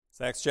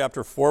Acts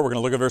chapter 4, we're going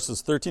to look at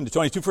verses 13 to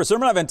 22 for a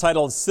sermon I've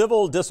entitled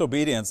Civil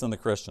Disobedience in the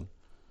Christian.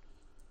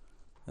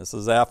 This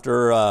is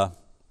after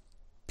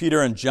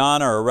Peter and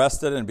John are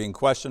arrested and being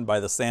questioned by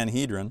the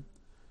Sanhedrin.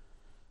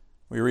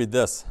 We read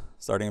this,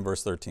 starting in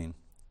verse 13.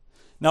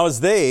 Now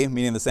as they,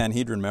 meaning the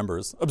Sanhedrin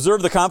members,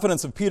 observed the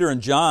confidence of Peter and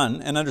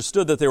John and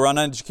understood that they were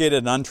uneducated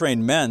and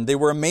untrained men, they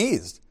were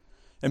amazed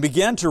and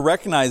began to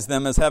recognize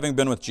them as having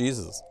been with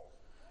Jesus.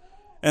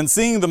 And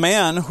seeing the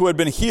man who had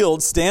been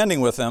healed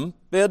standing with them,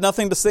 they had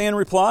nothing to say in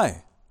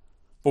reply.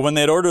 But when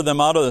they had ordered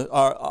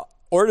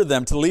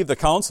them to leave the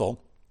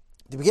council,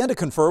 they began to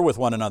confer with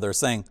one another,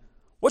 saying,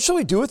 "What shall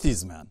we do with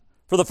these men?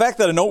 For the fact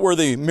that a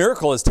noteworthy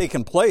miracle has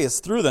taken place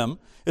through them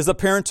is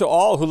apparent to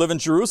all who live in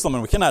Jerusalem,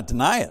 and we cannot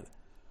deny it.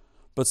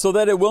 But so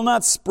that it will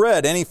not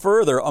spread any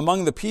further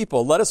among the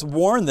people, let us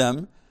warn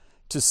them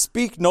to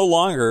speak no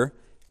longer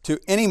to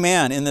any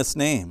man in this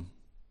name."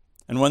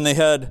 And when they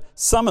had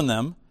summoned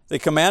them, they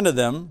commanded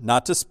them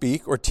not to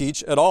speak or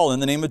teach at all in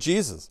the name of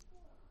Jesus.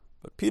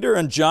 But Peter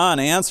and John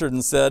answered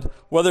and said,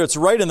 "Whether it's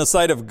right in the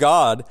sight of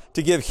God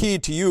to give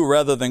heed to you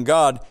rather than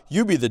God,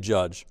 you be the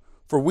judge.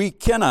 For we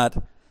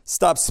cannot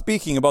stop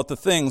speaking about the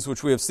things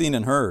which we have seen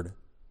and heard."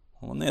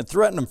 When they had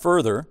threatened them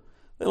further,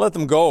 they let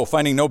them go,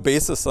 finding no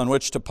basis on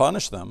which to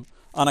punish them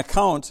on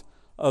account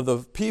of the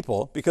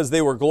people, because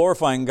they were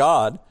glorifying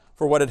God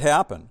for what had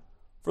happened.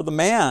 For the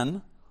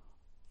man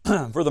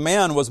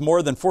was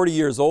more than 40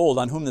 years old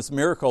on whom this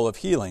miracle of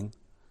healing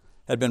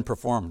had been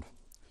performed.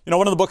 You know,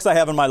 one of the books I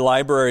have in my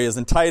library is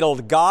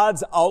entitled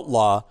God's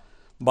Outlaw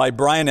by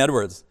Brian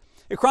Edwards.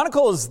 It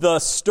chronicles the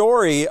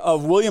story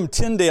of William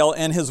Tyndale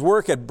and his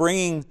work at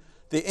bringing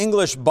the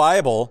English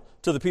Bible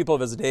to the people of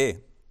his day.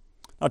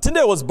 Now,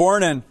 Tyndale was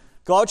born in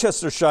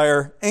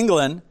Gloucestershire,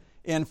 England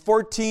in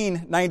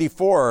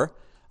 1494,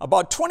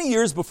 about 20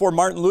 years before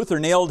Martin Luther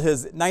nailed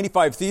his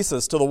 95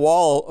 Thesis to the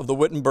wall of the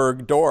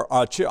Wittenberg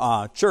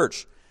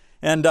church.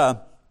 And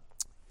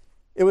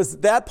it was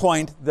at that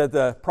point that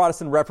the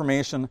Protestant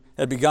Reformation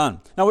had begun.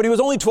 Now, when he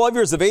was only 12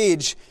 years of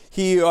age,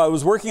 he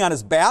was working on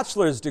his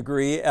bachelor's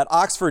degree at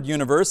Oxford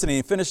University.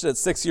 He finished it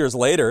 6 years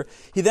later.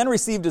 He then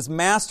received his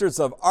Master's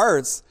of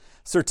Arts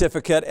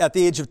certificate at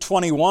the age of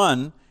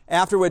 21,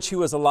 after which he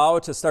was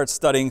allowed to start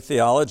studying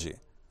theology.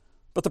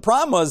 But the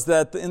problem was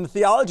that in the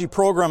theology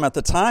program at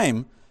the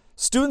time,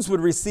 students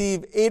would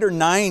receive 8 or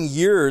 9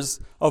 years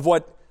of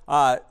what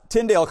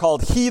Tyndale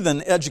called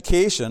heathen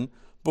education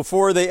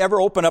before they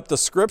ever opened up the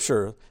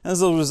Scripture. And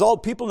as a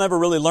result, people never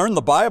really learned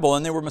the Bible,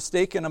 and they were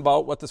mistaken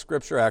about what the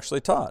Scripture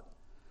actually taught.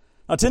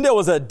 Now, Tyndale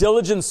was a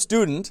diligent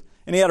student,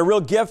 and he had a real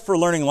gift for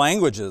learning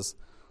languages.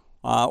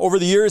 Over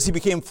the years, he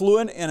became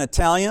fluent in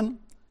Italian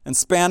and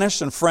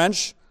Spanish and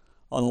French,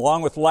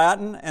 along with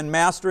Latin, and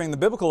mastering the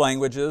biblical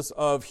languages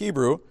of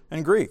Hebrew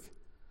and Greek.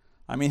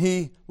 I mean,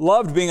 he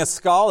loved being a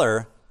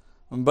scholar,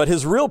 but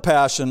his real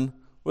passion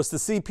was to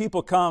see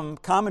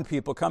common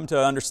people come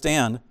to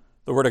understand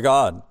the Word of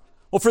God.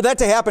 Well, for that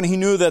to happen, he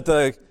knew that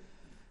the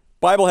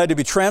Bible had to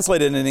be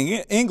translated in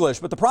English,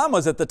 but the problem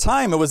was at the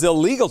time it was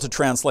illegal to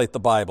translate the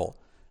Bible.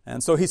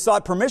 And so he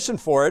sought permission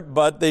for it,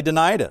 but they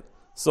denied it.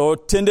 So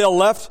Tyndale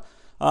left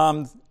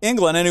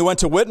England and he went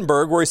to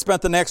Wittenberg, where he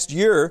spent the next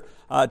year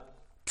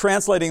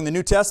translating the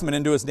New Testament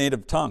into his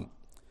native tongue.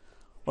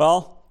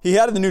 Well, he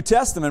had the New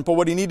Testament, but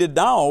what he needed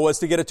now was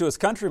to get it to his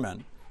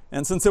countrymen.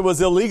 And since it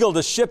was illegal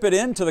to ship it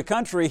into the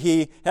country,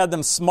 he had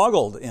them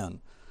smuggled in.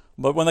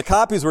 But when the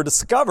copies were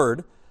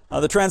discovered,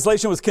 the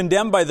translation was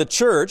condemned by the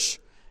church,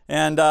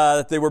 and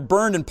they were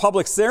burned in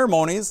public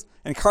ceremonies,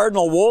 and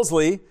Cardinal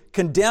Wolsey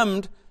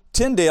condemned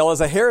Tyndale as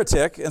a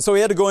heretic, and so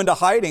he had to go into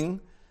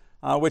hiding,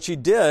 which he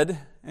did,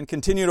 and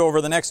continued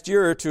over the next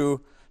year to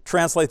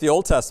translate the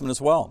Old Testament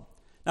as well.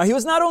 Now, he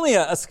was not only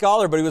a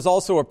scholar, but he was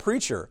also a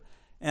preacher,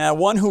 and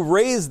one who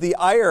raised the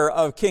ire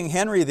of King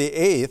Henry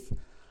VIII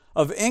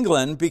of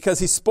England because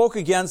he spoke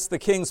against the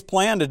king's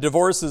plan to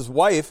divorce his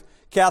wife,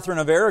 Catherine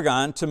of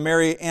Aragon, to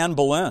marry Anne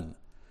Boleyn.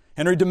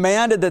 Henry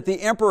demanded that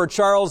the Emperor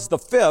Charles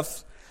V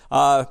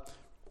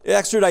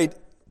extradite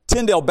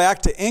Tyndale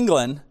back to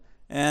England,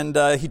 and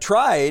he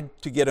tried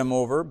to get him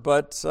over,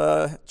 but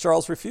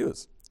Charles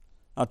refused.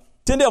 Now,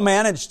 Tyndale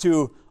managed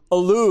to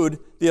elude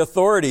the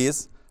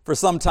authorities for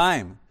some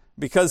time.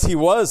 Because he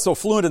was so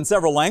fluent in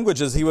several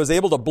languages, he was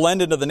able to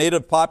blend into the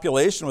native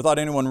population without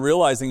anyone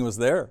realizing he was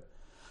there.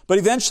 But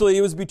eventually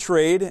he was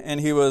betrayed, and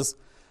he was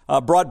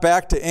brought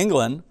back to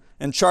England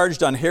and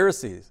charged on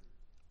heresies.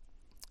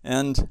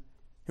 And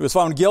he was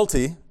found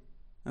guilty,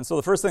 and so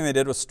the first thing they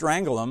did was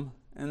strangle him,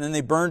 and then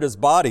they burned his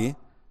body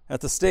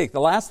at the stake.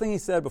 The last thing he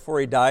said before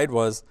he died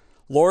was,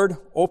 "Lord,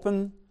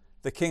 open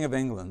the King of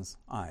England's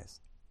eyes."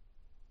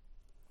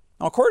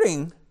 Now,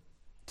 according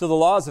to the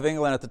laws of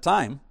England at the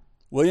time,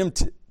 William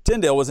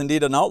Tyndale was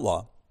indeed an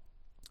outlaw.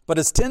 But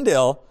as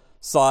Tyndale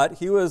saw it,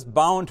 he was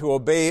bound to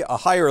obey a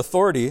higher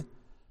authority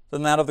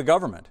than that of the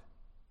government.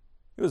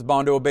 He was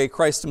bound to obey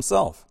Christ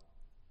himself.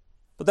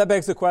 But that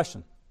begs the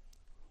question,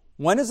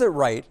 when is it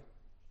right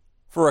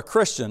for a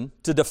Christian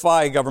to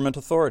defy government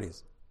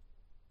authorities?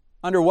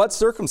 Under what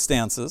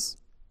circumstances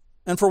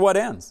and for what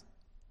ends?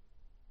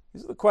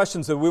 These are the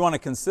questions that we want to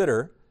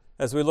consider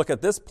as we look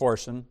at this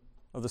portion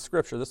of the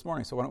Scripture this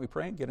morning. So why don't we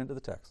pray and get into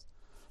the text?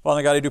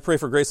 Father God, I do pray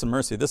for grace and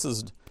mercy. This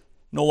is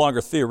no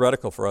longer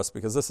theoretical for us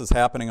because this is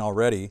happening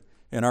already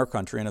in our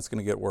country and it's going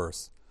to get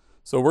worse.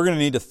 So we're going to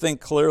need to think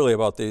clearly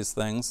about these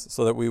things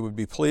so that we would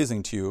be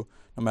pleasing to you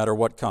no matter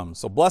what comes.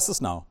 So bless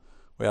us now.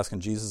 We ask in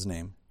Jesus'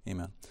 name.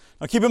 Amen.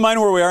 Now keep in mind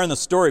where we are in the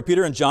story.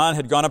 Peter and John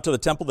had gone up to the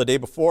temple the day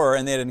before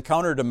and they had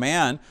encountered a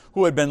man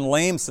who had been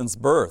lame since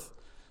birth.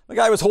 The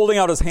guy was holding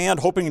out his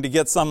hand hoping to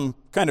get some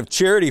kind of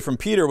charity from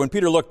Peter when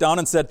Peter looked down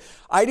and said,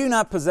 "I do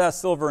not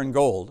possess silver and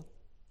gold,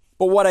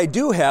 but what I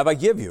do have I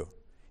give you.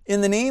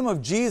 In the name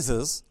of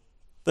Jesus,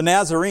 the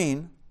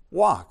Nazarene,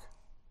 walk."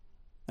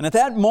 And at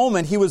that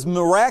moment, he was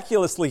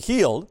miraculously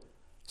healed,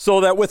 so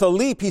that with a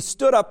leap, he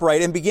stood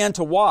upright and began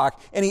to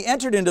walk, and he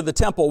entered into the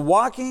temple,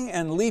 walking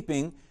and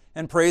leaping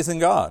and praising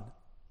God.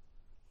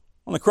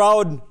 When the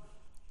crowd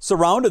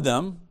surrounded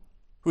them,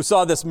 who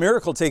saw this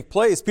miracle take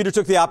place, Peter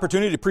took the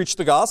opportunity to preach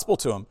the gospel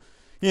to them.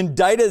 He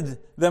indicted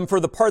them for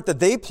the part that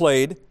they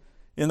played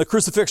in the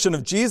crucifixion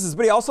of Jesus,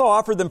 but he also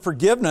offered them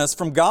forgiveness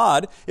from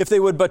God if they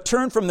would but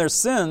turn from their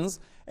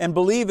sins and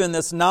believe in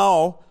this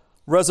now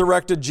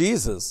resurrected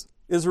Jesus,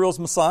 Israel's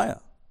Messiah.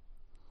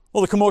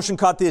 Well, the commotion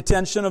caught the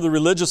attention of the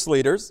religious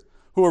leaders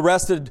who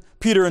arrested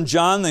Peter and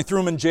John. They threw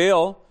them in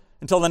jail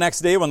until the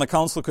next day when the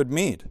council could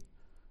meet.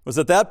 It was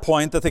at that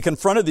point that they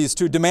confronted these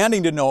two,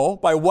 demanding to know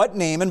by what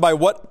name and by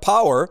what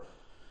power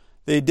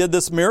they did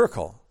this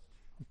miracle.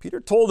 Peter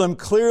told them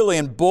clearly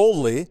and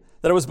boldly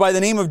that it was by the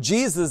name of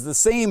Jesus, the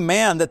same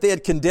man that they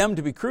had condemned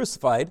to be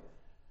crucified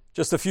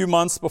just a few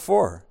months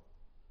before.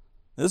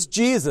 This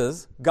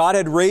Jesus, God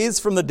had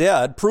raised from the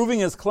dead, proving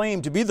his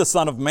claim to be the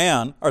Son of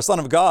Man, or Son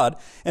of God,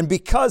 and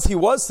because he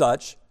was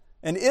such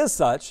and is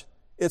such,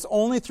 it's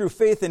only through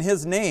faith in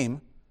his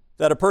name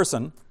that a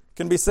person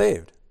can be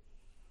saved.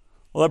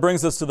 Well, that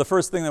brings us to the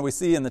first thing that we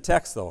see in the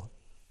text, though,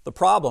 the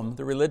problem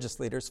the religious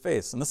leaders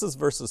face. And this is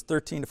verses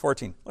 13 to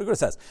 14. Look what it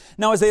says.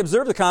 "Now, as they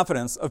observed the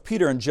confidence of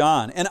Peter and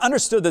John and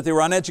understood that they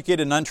were uneducated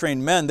and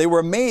untrained men, they were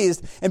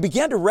amazed and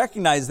began to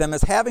recognize them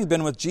as having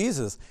been with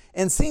Jesus.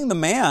 And seeing the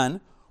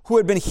man who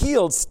had been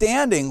healed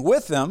standing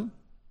with them,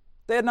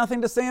 they had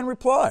nothing to say in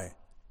reply."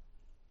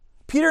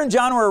 Peter and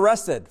John were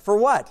arrested. For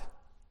what?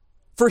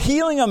 For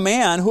healing a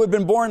man who had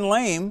been born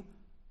lame,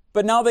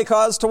 but now they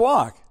caused to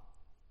walk.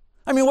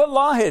 I mean, what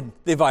law had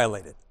they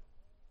violated?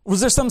 Was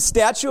there some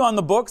statute on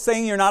the book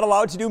saying you're not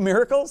allowed to do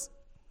miracles?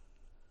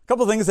 A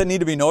couple of things that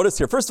need to be noticed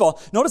here. First of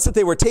all, notice that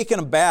they were taken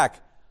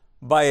aback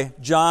by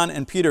John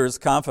and Peter's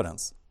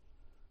confidence.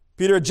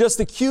 Peter had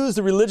just accused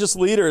the religious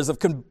leaders of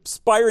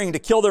conspiring to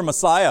kill their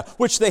Messiah,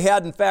 which they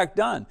had in fact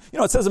done. You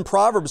know, it says in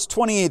Proverbs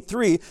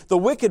 28:3, "The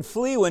wicked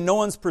flee when no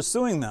one's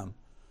pursuing them,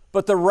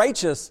 but the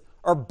righteous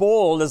are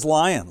bold as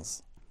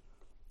lions."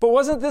 But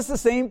wasn't this the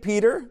same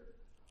Peter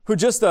who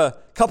just a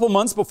couple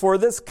months before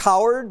this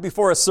cowered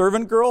before a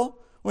servant girl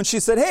when she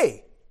said,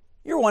 "Hey,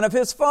 you're one of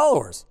his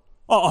followers"?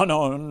 "Oh,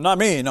 no, not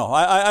me. No,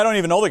 I don't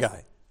even know the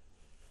guy."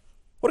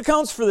 What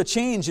accounts for the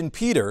change in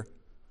Peter,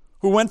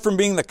 who went from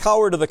being the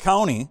coward of the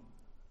county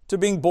to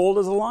being bold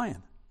as a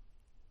lion?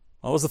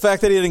 Well, it was the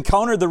fact that he had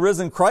encountered the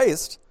risen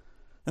Christ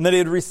and that he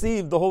had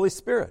received the Holy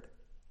Spirit.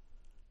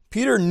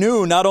 Peter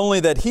knew not only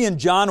that he and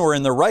John were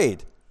in the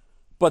right,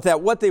 but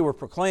that what they were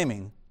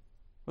proclaiming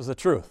was the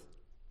truth.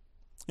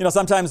 You know,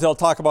 sometimes they'll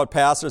talk about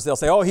pastors. They'll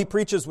say, "Oh, he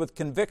preaches with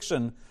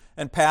conviction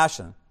and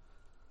passion."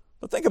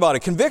 But think about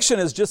it. Conviction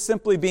is just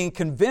simply being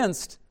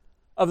convinced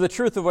of the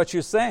truth of what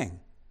you're saying.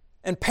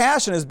 And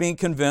passion is being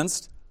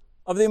convinced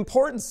of the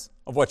importance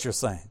of what you're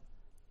saying.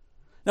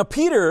 Now,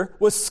 Peter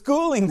was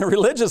schooling the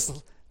religious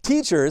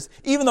teachers,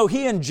 even though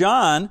he and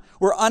John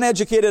were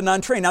uneducated and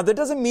untrained. Now, that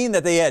doesn't mean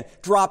that they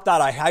had dropped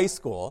out of high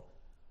school.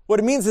 What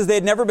it means is they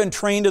had never been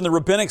trained in the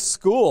rabbinic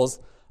schools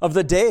of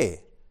the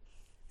day.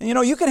 And you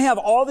know, you can have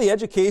all the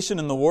education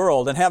in the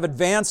world and have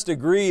advanced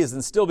degrees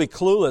and still be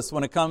clueless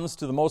when it comes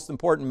to the most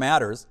important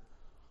matters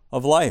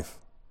of life.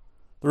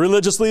 The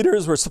religious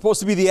leaders were supposed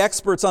to be the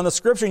experts on the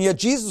Scripture, and yet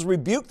Jesus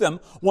rebuked them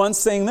once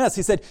saying this.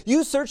 He said,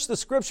 "You search the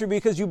Scripture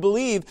because you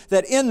believe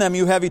that in them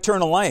you have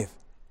eternal life.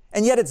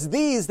 And yet it's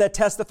these that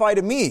testify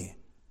to me,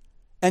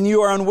 and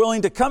you are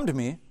unwilling to come to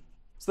me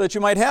so that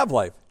you might have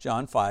life."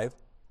 John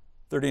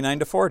 5:39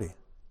 to 40.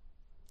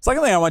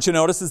 Second thing I want you to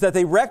notice is that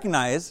they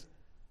recognized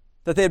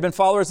that they had been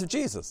followers of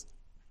Jesus.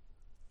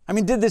 I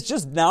mean, did this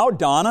just now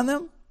dawn on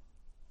them?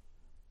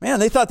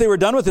 Man, they thought they were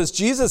done with this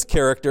Jesus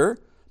character,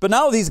 but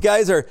now these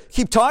guys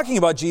keep talking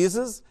about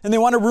Jesus, and they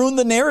want to ruin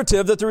the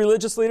narrative that the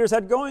religious leaders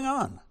had going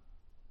on.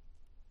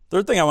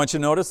 Third thing I want you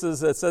to notice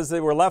is it says they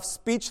were left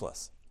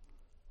speechless.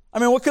 I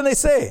mean, what can they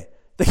say?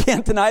 They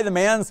can't deny the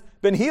man's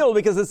been healed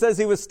because it says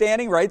he was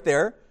standing right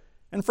there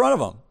in front of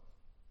them.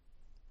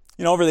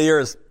 You know, over the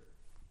years,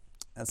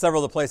 at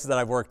several of the places that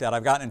I've worked at,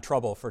 I've gotten in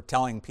trouble for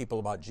telling people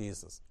about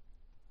Jesus.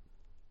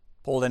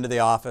 Pulled into the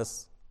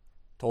office,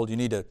 told you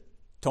need to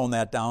tone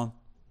that down.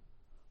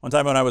 One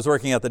time when I was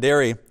working at the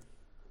dairy,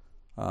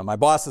 my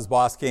boss's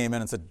boss came in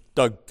and said,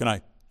 "Doug, can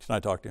I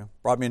talk to you?"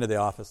 Brought me into the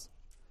office.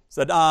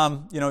 Said,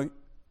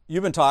 you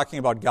you've been talking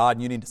about God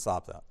and you need to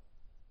stop that.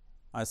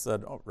 I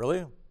said, oh,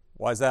 really?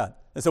 Why is that?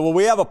 They said, well,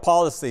 we have a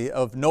policy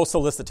of no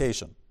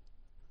solicitation.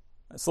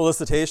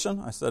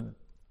 Solicitation? I said,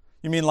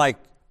 you mean like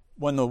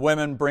when the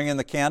women bring in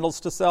the candles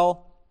to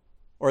sell?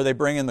 Or they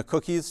bring in the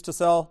cookies to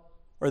sell?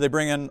 Or they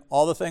bring in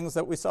all the things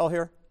that we sell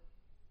here?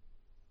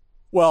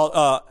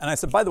 Well, and I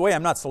said, by the way,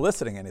 I'm not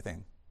soliciting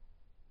anything.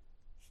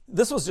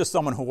 This was just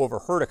someone who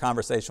overheard a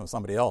conversation with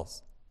somebody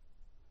else.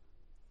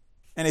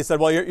 And he said,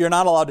 well, you're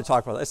not allowed to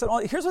talk about that. I said, well,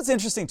 here's what's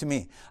interesting to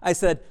me. I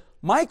said,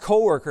 my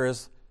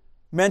coworkers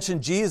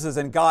mention Jesus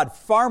and God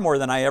far more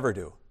than I ever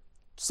do.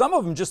 Some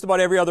of them just about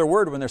every other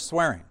word when they're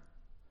swearing.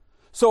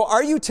 So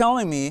are you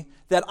telling me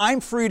that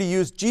I'm free to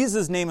use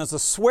Jesus' name as a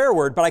swear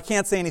word, but I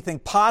can't say anything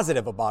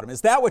positive about him?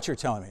 Is that what you're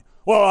telling me?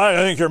 Well, I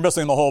think you're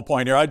missing the whole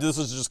point here. This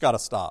has just got to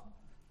stop.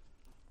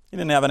 He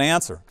didn't have an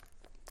answer.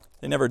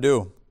 They never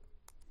do.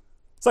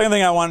 Second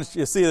thing I wanted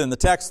you to see in the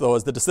text, though,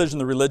 is the decision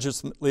the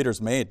religious leaders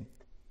made.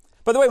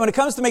 By the way, when it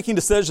comes to making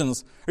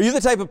decisions, are you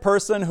the type of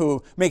person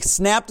who makes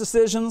snap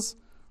decisions?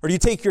 Or do you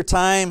take your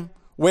time,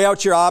 weigh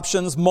out your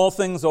options, mull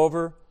things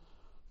over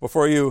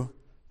before you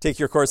take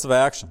your course of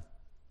action?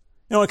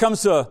 You know, when it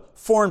comes to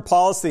foreign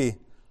policy,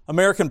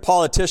 American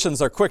politicians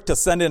are quick to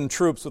send in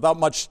troops without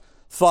much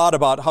thought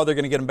about how they're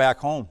going to get them back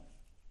home.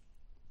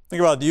 Think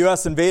about it. The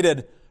U.S.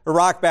 invaded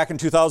Iraq back in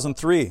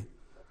 2003.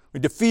 We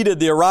defeated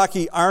the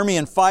Iraqi army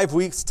in 5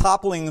 weeks,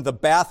 toppling the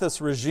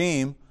Ba'athist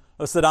regime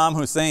of Saddam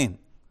Hussein.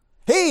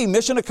 Hey,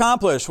 mission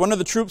accomplished. When are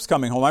the troops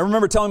coming home? I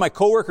remember telling my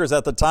coworkers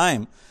at the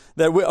time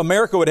that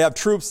America would have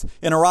troops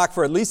in Iraq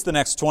for at least the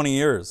next 20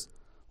 years.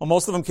 Well,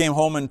 most of them came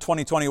home in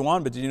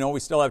 2021, but did you know we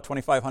still have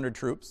 2,500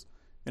 troops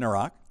in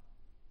Iraq?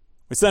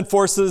 We sent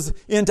forces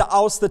in to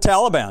oust the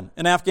Taliban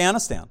in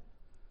Afghanistan.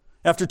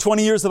 After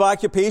 20 years of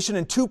occupation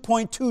and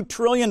 $2.2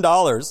 trillion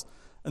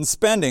in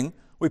spending,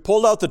 we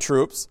pulled out the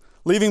troops,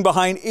 leaving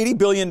behind $80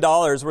 billion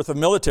worth of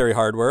military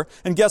hardware.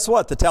 And guess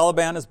what? The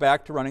Taliban is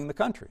back to running the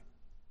country,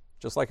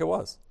 just like it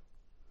was.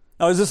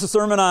 Now, is this a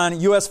sermon on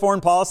U.S. foreign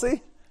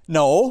policy?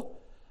 No.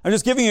 I'm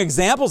just giving you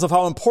examples of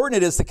how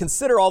important it is to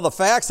consider all the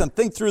facts and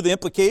think through the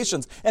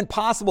implications and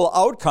possible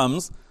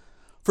outcomes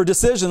for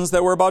decisions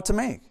that we're about to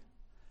make.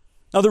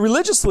 Now, the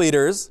religious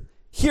leaders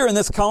here in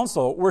this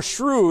council were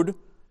shrewd,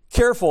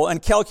 careful,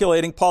 and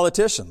calculating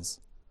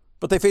politicians,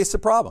 but they faced a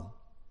problem.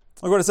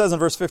 Look what it says in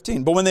verse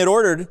 15. But when they had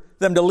ordered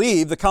them to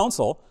leave the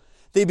council,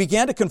 they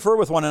began to confer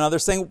with one another,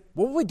 saying,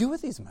 what will we do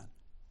with these men?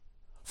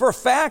 For a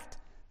fact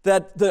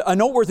that a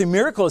noteworthy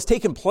miracle has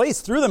taken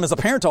place through them is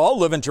apparent to all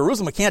who live in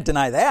Jerusalem. We can't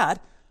deny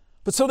that.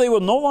 But so they will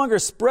no longer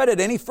spread it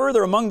any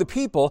further among the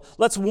people,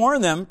 let's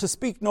warn them to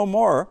speak no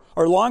more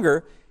or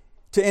longer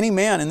to any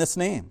man in this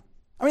name.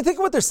 I mean, think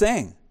of what they're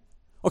saying.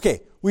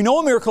 Okay, we know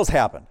a miracle's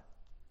happened.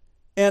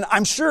 And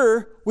I'm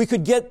sure we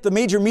could get the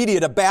major media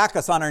to back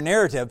us on our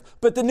narrative,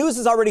 but the news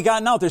has already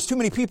gotten out. There's too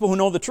many people who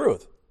know the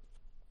truth.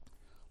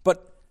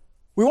 But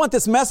we want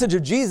this message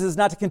of Jesus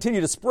not to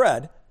continue to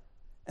spread.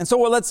 And so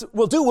what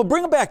we'll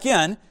bring them back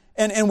in,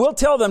 and we'll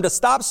tell them to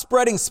stop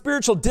spreading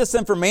spiritual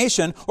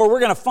disinformation, or we're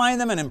going to find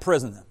them and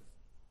imprison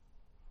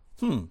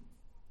them.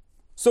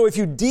 So if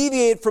you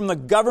deviate from the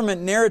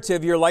government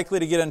narrative, you're likely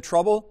to get in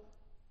trouble?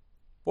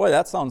 Boy,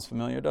 that sounds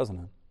familiar, doesn't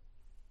it?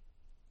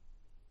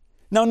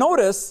 Now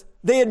notice,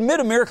 they admit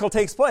a miracle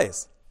takes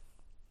place.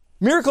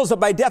 Miracles that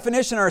by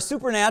definition are a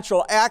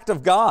supernatural act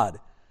of God.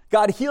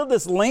 God healed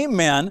this lame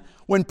man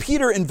when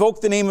Peter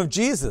invoked the name of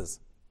Jesus.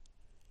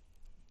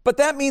 But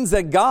that means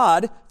that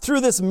God, through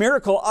this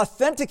miracle,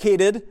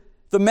 authenticated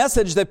the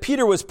message that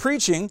Peter was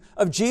preaching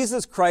of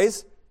Jesus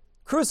Christ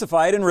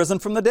crucified and risen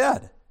from the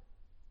dead.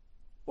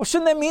 Well,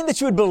 shouldn't that mean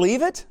that you would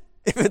believe it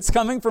if it's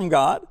coming from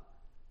God?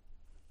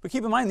 But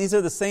keep in mind, these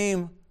are the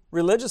same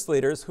religious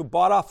leaders who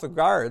bought off the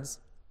guards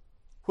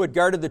who had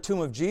guarded the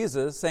tomb of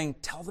Jesus, saying,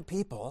 tell the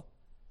people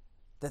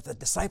that the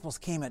disciples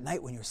came at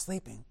night when you were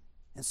sleeping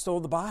and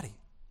stole the body.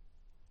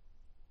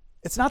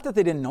 It's not that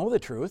they didn't know the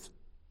truth.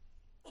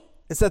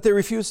 It's that they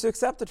refused to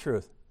accept the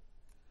truth.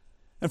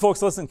 And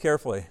folks, listen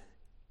carefully.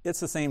 It's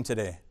the same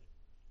today.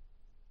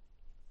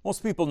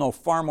 Most people know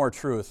far more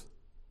truth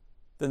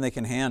than they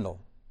can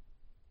handle.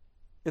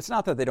 It's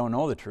not that they don't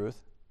know the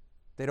truth.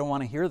 They don't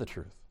want to hear the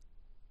truth.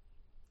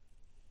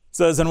 It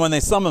says, and when they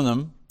summoned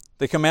them,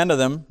 they commanded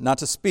them not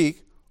to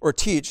speak or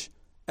teach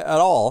at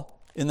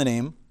all in the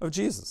name of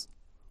Jesus.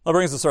 That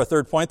brings us to our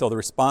third point, though, the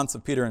response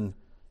of Peter and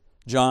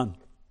John.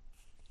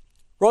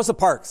 Rosa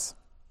Parks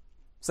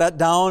sat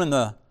down in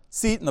the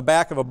seat in the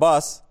back of a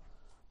bus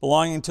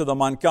belonging to the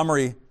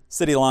Montgomery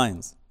City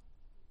Lines.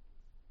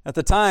 At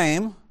the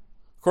time,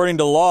 according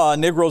to law,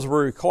 Negroes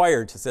were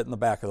required to sit in the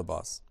back of the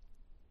bus.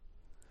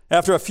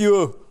 After a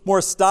few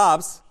more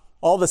stops,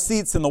 all the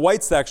seats in the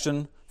white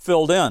section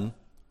filled in,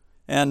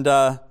 and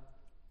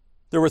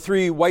there were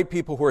 3 white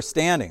people who were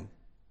standing.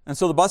 And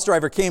so the bus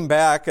driver came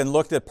back and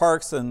looked at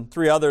Parks and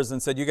 3 others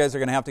and said, you guys are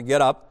going to have to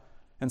get up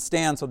and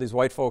stand so these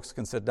white folks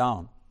can sit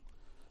down.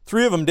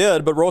 3 of them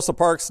did, but Rosa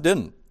Parks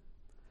didn't.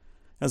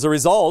 As a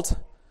result,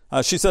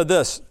 she said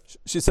this.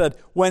 She said,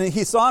 when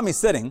he saw me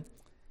sitting,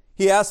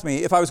 he asked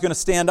me if I was going to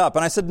stand up.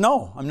 And I said,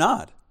 no, I'm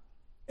not.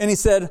 And he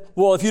said,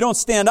 well, if you don't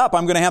stand up,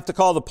 I'm going to have to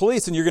call the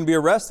police and you're going to be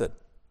arrested.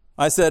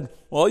 I said,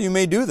 well, you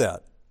may do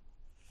that.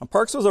 And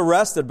Parks was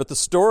arrested, but the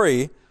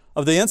story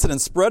of the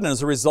incident spread, and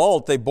as a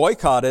result, they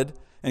boycotted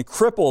and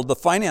crippled the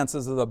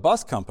finances of the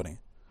bus company.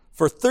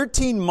 For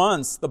 13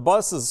 months, the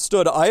buses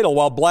stood idle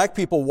while black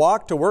people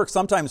walked to work,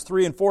 sometimes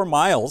 3 and 4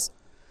 miles,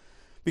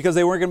 because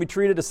they weren't going to be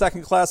treated as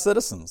second-class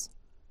citizens.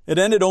 It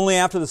ended only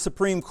after the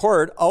Supreme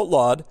Court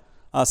outlawed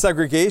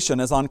segregation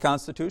as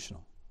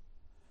unconstitutional.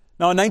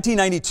 Now, in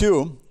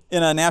 1992,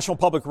 in a National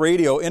Public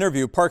Radio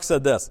interview, Parks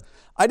said this,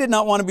 "I did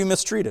not want to be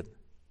mistreated.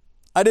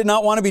 I did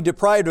not want to be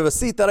deprived of a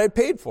seat that I'd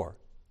paid for.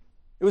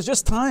 It was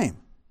just time.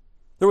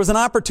 There was an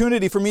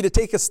opportunity for me to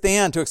take a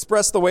stand to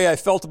express the way I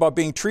felt about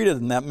being treated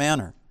in that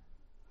manner.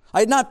 I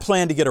had not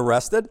planned to get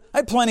arrested. I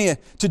had plenty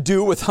to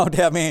do without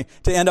having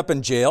to end up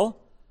in jail.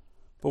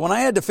 But when I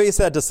had to face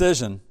that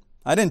decision,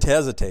 I didn't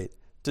hesitate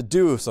to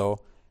do so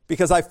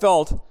because I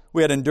felt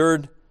we had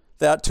endured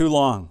that too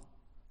long.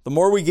 The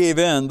more we gave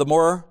in, the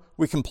more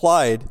we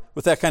complied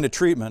with that kind of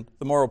treatment,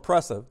 the more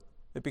oppressive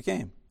it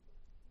became."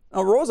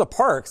 Now, Rosa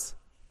Parks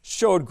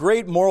showed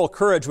great moral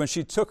courage when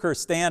she took her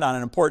stand on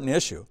an important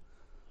issue.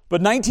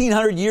 But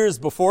 1900 years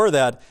before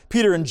that,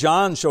 Peter and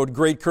John showed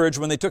great courage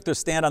when they took their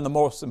stand on the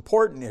most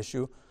important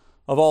issue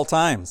of all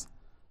times,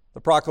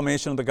 the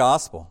proclamation of the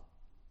gospel.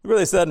 Look what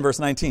they said in verse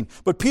 19.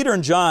 "But Peter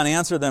and John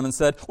answered them and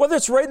said, 'Whether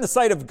it's right in the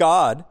sight of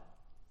God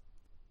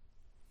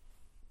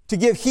to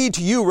give heed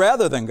to you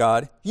rather than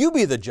God, you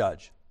be the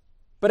judge.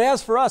 But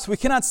as for us, we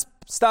cannot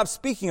stop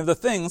speaking of the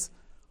things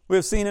we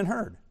have seen and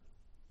heard.'"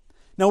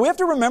 Now, we have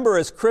to remember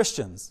as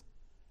Christians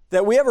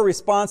that we have a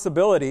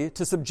responsibility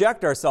to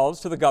subject ourselves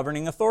to the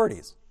governing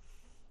authorities.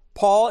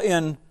 Paul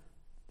in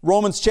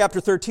Romans chapter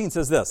 13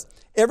 says this,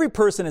 "Every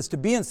person is to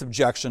be in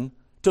subjection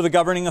to the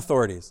governing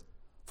authorities,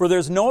 for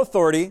there's no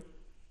authority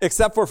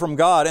except for from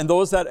God, and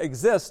those that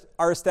exist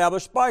are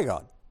established by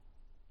God.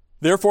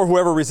 Therefore,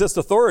 whoever resists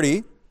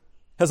authority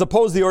has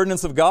opposed the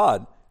ordinance of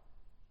God,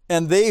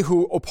 and they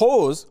who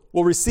oppose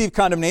will receive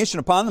condemnation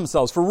upon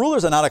themselves. For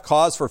rulers are not a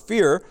cause for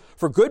fear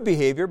for good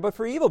behavior, but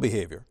for evil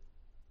behavior.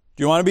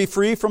 Do you want to be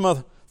free from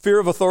a fear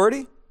of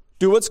authority?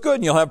 Do what's good,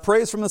 and you'll have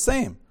praise from the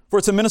same. For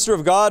it's a minister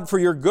of God for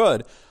your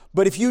good.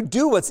 But if you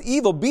do what's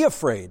evil, be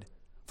afraid,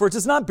 for it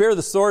does not bear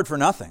the sword for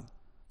nothing.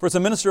 For it's a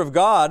minister of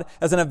God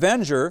as an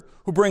avenger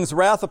who brings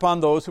wrath upon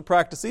those who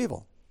practice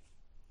evil.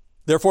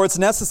 Therefore, it's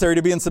necessary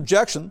to be in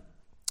subjection,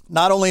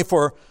 not only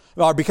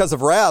because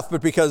of wrath,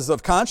 but because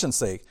of conscience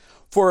sake.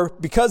 For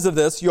because of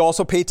this, you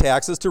also pay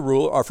taxes for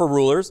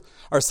rulers,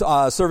 are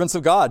servants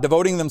of God,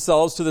 devoting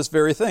themselves to this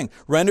very thing.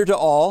 Render to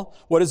all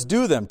what is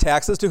due them.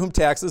 Taxes to whom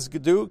taxes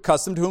due,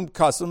 custom to whom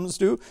customs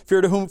due,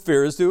 fear to whom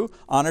fears due,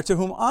 honor to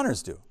whom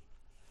honors due."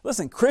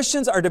 Listen,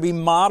 Christians are to be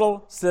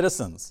model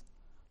citizens,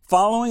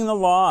 following the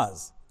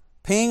laws,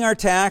 paying our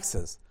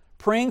taxes,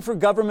 praying for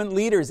government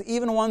leaders,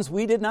 even ones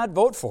we did not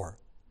vote for.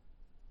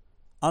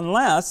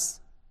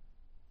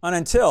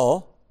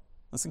 Until,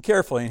 listen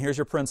carefully, and here's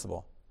your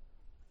principle.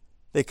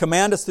 They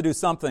command us to do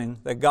something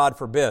that God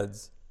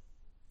forbids,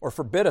 or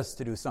forbid us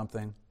to do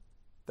something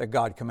that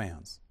God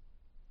commands.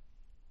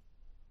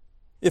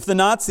 If the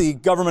Nazi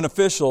government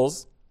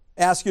officials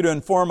ask you to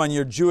inform on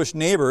your Jewish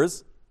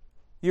neighbors,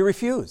 you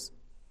refuse.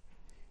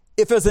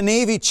 If as a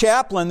Navy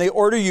chaplain they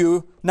order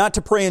you not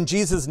to pray in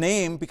Jesus'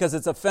 name because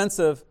it's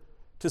offensive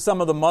to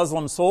some of the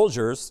Muslim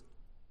soldiers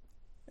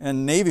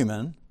and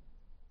Navymen,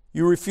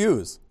 you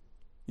refuse.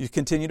 You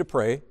continue to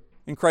pray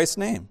in Christ's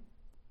name.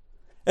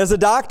 As a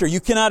doctor, you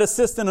cannot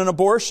assist in an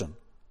abortion,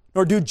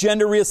 nor do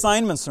gender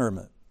reassignment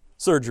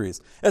surgeries.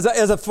 As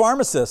a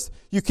pharmacist,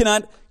 you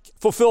cannot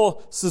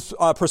fulfill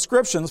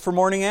prescriptions for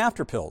morning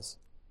after pills.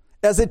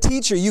 As a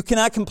teacher, you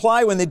cannot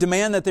comply when they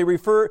demand that you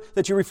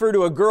refer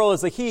to a girl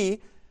as a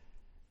he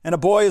and a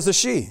boy as a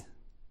she.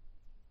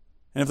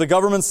 And if the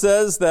government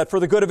says that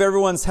for the good of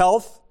everyone's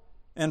health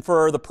and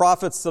for the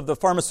profits of the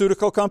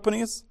pharmaceutical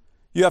companies,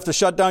 you have to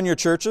shut down your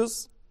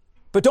churches,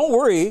 but don't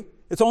worry,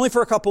 it's only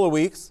for a couple of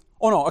weeks.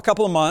 Oh no, a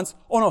couple of months.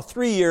 Oh no,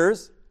 3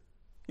 years.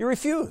 You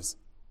refuse.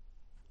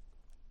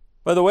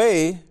 By the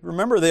way,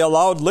 remember they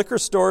allowed liquor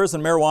stores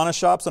and marijuana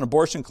shops and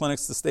abortion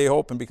clinics to stay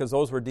open because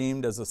those were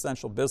deemed as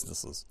essential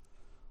businesses,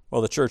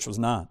 while the church was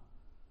not.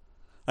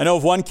 I know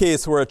of one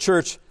case where a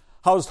church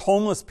housed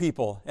homeless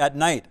people at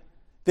night.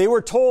 They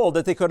were told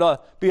that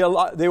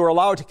they were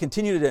allowed to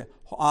continue to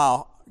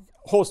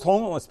host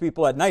homeless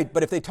people at night,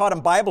 but if they taught them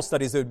Bible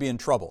studies, they would be in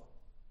trouble.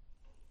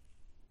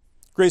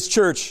 Grace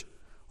Church,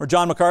 where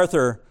John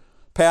MacArthur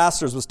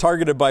pastors, was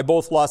targeted by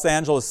both Los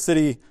Angeles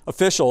city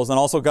officials and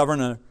also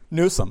Governor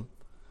Newsom.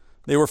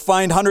 They were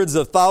fined hundreds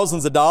of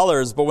thousands of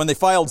dollars, but when they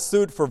filed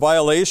suit for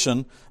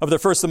violation of their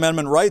First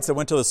Amendment rights, it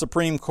went to the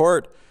Supreme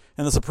Court,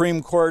 and the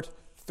Supreme Court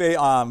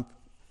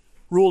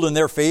ruled in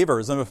their favor.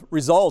 As a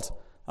result,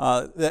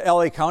 the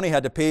LA County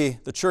had to pay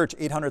the church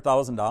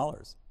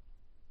 $800,000.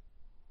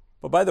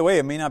 But by the way,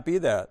 it may not be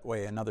that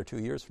way another 2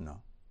 years from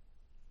now.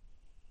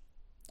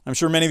 I'm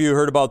sure many of you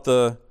heard about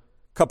the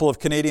couple of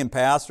Canadian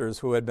pastors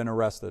who had been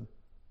arrested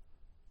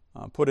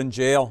put in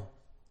jail.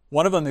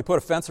 One of them, they put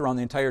a fence around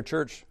the entire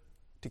church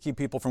to keep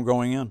people from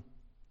going in.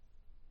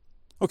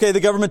 Okay, the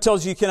government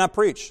tells you cannot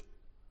preach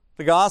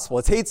the gospel.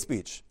 It's hate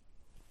speech.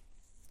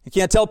 You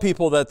can't tell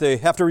people that they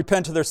have to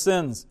repent of their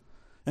sins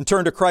and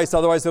turn to Christ,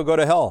 otherwise they'll go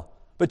to hell.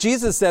 But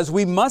Jesus says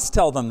we must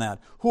tell them that.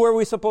 Who are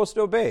we supposed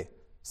to obey?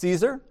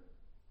 Caesar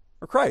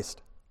or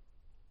Christ?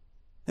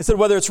 He said,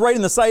 whether it's right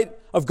in the sight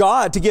of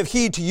God to give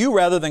heed to you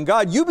rather than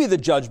God, you be the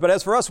judge. But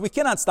as for us, we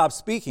cannot stop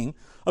speaking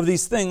of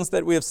these things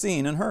that we have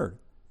seen and heard.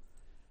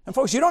 And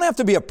folks, you don't have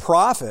to be a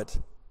prophet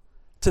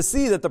to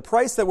see that the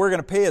price that we're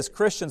going to pay as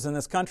Christians in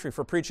this country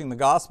for preaching the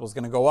gospel is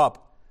going to go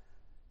up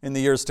in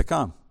the years to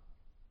come.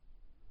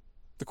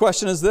 The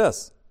question is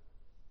this: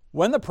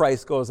 when the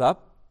price goes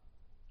up,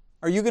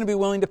 are you going to be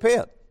willing to pay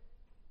it?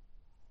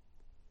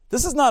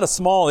 This is not a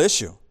small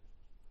issue.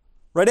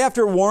 Right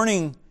after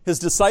warning his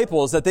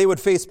disciples that they would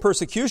face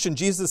persecution,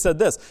 Jesus said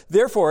this: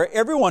 therefore,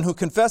 everyone who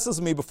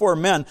confesses me before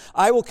men,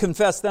 I will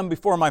confess them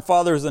before my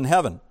Father who is in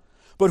heaven.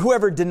 But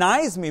whoever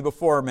denies me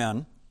before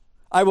men,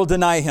 I will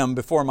deny him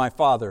before my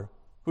Father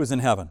who is in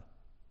heaven.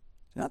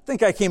 Do not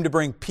think I came to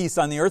bring peace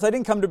on the earth. I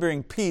didn't come to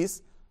bring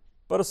peace,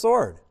 but a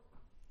sword.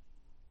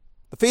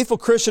 The faithful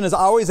Christian is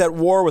always at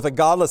war with a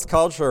godless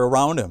culture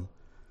around him.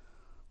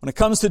 When it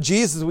comes to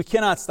Jesus, we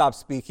cannot stop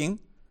speaking.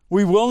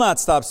 We will not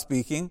stop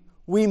speaking.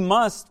 We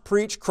must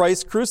preach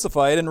Christ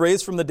crucified and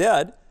raised from the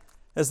dead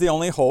as the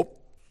only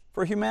hope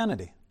for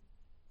humanity.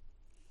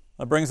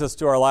 That brings us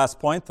to our last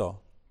point, though: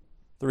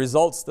 the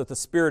results that the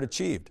Spirit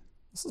achieved.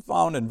 This is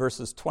found in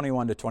verses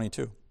 21 to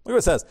 22. Look what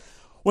it says.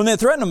 When they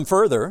threatened them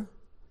further,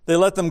 they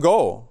let them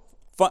go,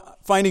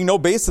 finding no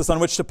basis on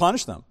which to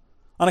punish them,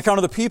 on account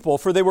of the people,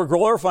 for they were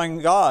glorifying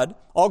God,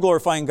 all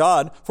glorifying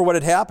God for what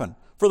had happened.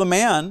 For the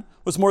man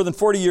was more than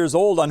 40 years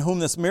old on whom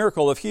this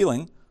miracle of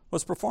healing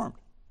was performed.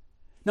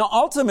 Now,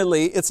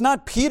 ultimately, it's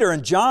not Peter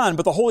and John,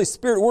 but the Holy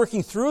Spirit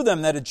working through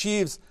them that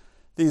achieves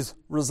these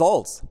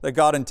results that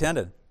God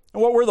intended.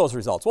 And what were those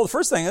results? Well, the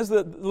first thing is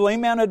that the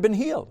lame man had been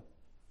healed.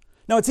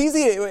 Now, it's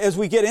easy as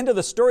we get into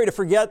the story to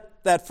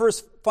forget that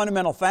first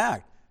fundamental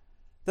fact,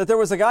 that there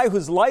was a guy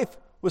whose life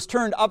was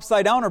turned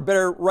upside down, or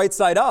better, right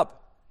side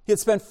up. He had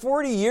spent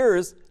 40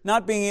 years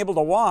not being able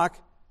to walk,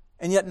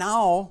 and yet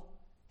now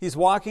he's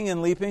walking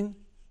and leaping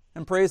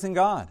and praising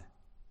God.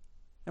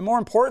 And more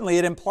importantly,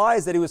 it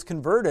implies that he was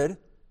converted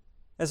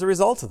as a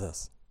result of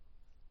this.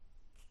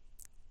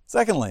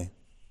 Secondly,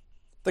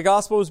 the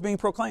gospel was being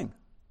proclaimed.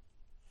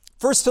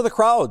 First to the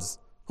crowds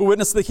who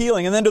witnessed the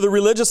healing, and then to the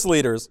religious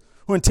leaders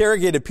who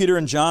interrogated Peter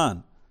and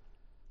John.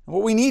 And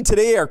what we need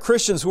today are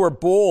Christians who are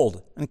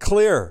bold and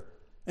clear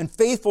and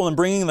faithful in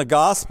bringing the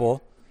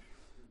gospel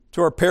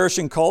to our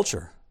perishing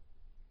culture.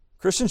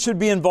 Christians should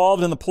be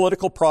involved in the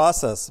political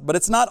process, but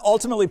it's not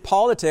ultimately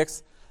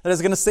politics that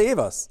is going to save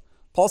us.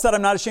 Paul said,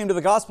 I'm not ashamed of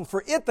the gospel,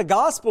 for the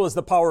gospel is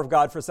the power of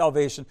God for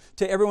salvation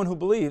to everyone who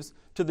believes,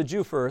 to the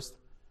Jew first,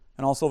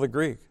 and also the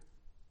Greek.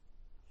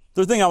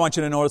 The third thing I want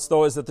you to notice,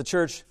 though, is that the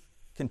church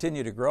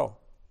continued to grow.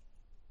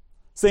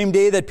 Same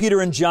day that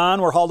Peter and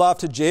John were hauled off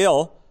to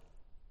jail,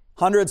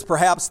 hundreds,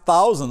 perhaps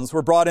thousands,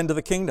 were brought into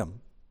the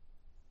kingdom.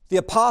 The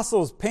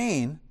apostles'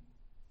 pain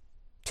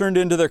turned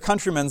into their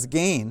countrymen's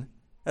gain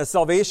as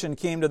salvation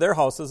came to their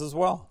houses as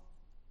well.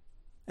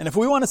 And if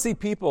we want to see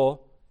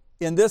people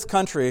in this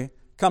country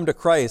come to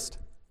Christ,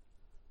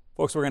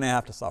 folks, we're going to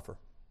have to suffer.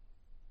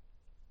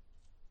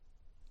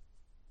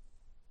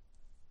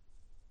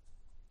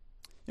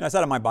 I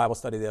said in my Bible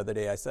study the other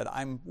day, I said,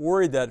 I'm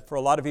worried that for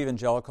a lot of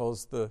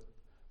evangelicals, the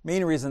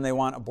main reason they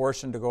want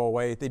abortion to go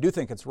away, they do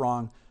think it's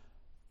wrong,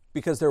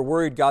 because they're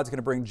worried God's going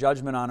to bring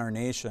judgment on our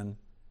nation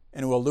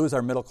and we'll lose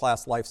our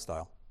middle-class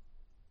lifestyle.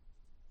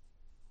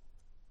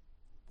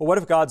 But what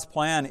if God's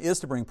plan is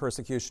to bring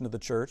persecution to the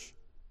church,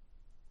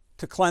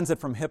 to cleanse it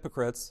from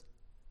hypocrites,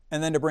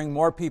 and then to bring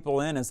more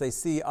people in as they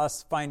see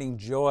us finding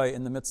joy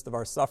in the midst of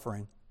our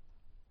suffering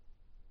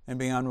and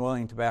being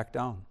unwilling to back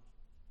down?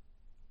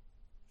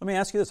 Let me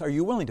ask you this. Are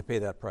you willing to pay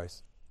that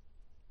price?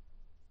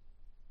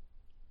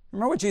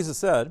 Remember what Jesus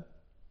said.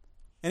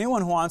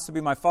 Anyone who wants to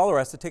be my follower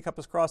has to take up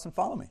his cross and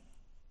follow me.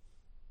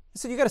 He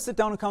said, you've got to sit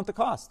down and count the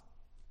cost.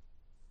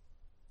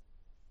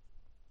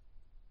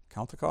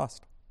 Count the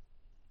cost.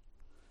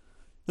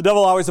 The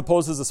devil always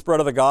opposes the spread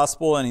of the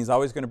gospel, and he's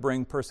always going to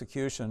bring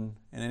persecution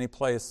in any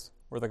place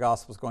where the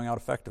gospel is going out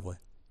effectively.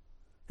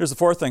 Here's the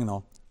fourth thing,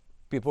 though.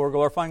 People were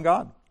glorifying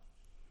God.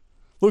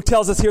 Luke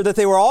tells us here that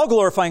they were all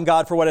glorifying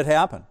God for what had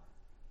happened.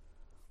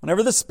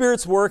 Whenever the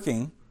Spirit's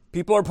working,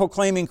 people are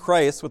proclaiming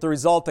Christ with the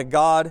result that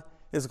God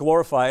is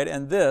glorified,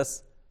 and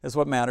this is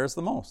what matters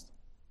the most.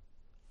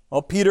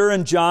 Well, Peter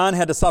and John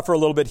had to suffer a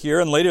little bit here,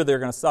 and later they're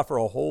going to suffer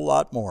a whole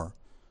lot more.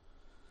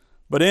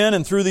 But in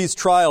and through these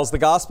trials, the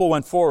gospel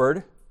went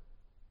forward,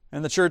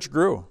 and the church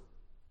grew.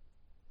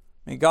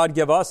 May God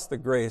give us the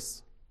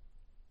grace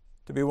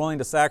to be willing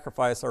to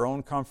sacrifice our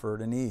own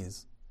comfort and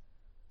ease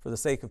for the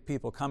sake of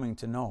people coming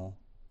to know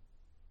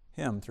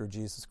Him through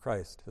Jesus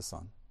Christ, His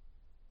Son.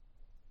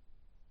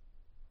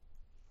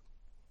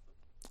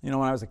 When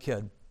I was a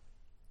kid,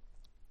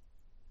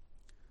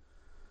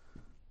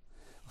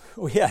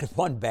 we had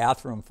one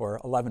bathroom for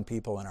 11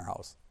 people in our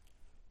house.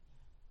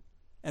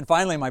 And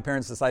finally, my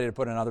parents decided to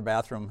put another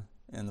bathroom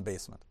in the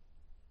basement.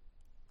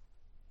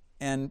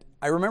 And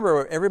I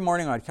remember every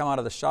morning when I'd come out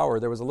of the shower,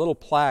 there was a little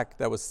plaque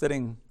that was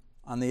sitting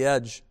on the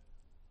edge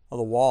of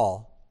the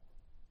wall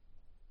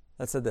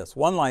that said this: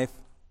 "One life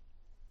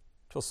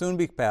shall soon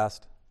be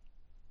past,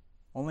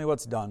 only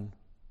what's done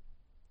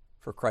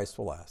for Christ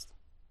will last."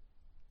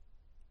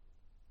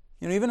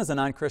 You know, even as a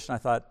non-Christian, I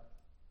thought,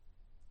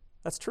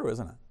 that's true,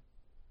 isn't it?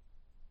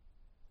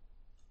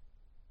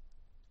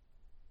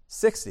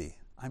 60.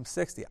 I'm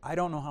 60. I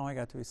don't know how I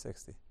got to be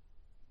 60.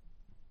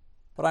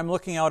 But I'm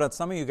looking out at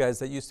some of you guys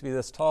that used to be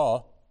this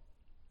tall,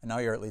 and now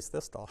you're at least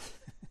this tall.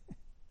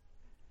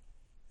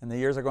 And the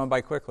years are going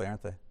by quickly,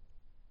 aren't they?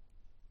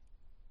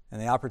 And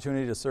the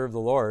opportunity to serve the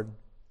Lord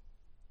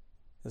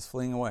is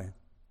fleeing away.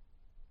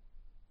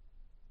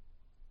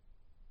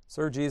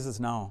 Serve Jesus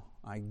now.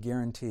 I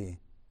guarantee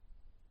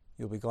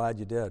you'll be glad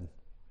you did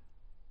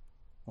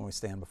when we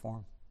stand before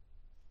Him.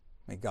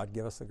 May God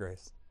give us the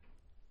grace.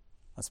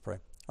 Let's pray.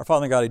 Our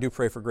Father in God, I do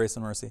pray for grace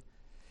and mercy.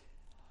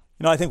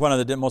 You know, I think one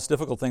of the most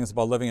difficult things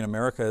about living in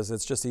America is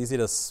it's just easy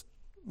to,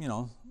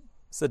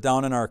 sit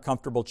down in our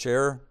comfortable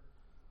chair,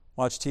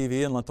 watch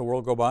TV, and let the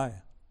world go by.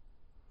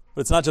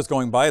 But it's not just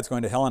going by, it's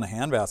going to hell in a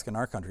handbasket in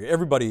our country.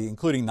 Everybody,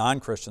 including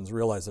non-Christians,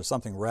 realize there's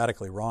something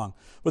radically wrong.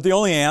 But the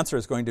only answer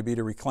is going to be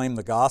to reclaim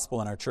the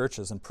gospel in our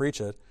churches and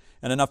preach it,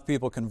 and enough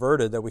people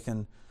converted that we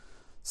can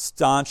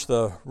staunch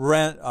the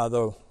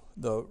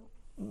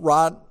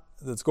rot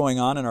that's going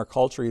on in our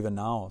culture even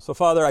now. So,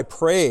 Father, I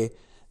pray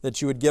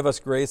that you would give us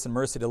grace and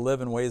mercy to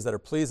live in ways that are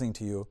pleasing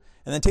to you,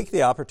 and then take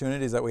the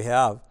opportunities that we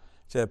have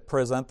to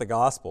present the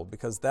gospel,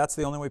 because that's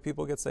the only way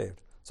people get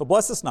saved. So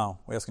bless us now,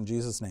 we ask in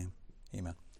Jesus' name. Amen.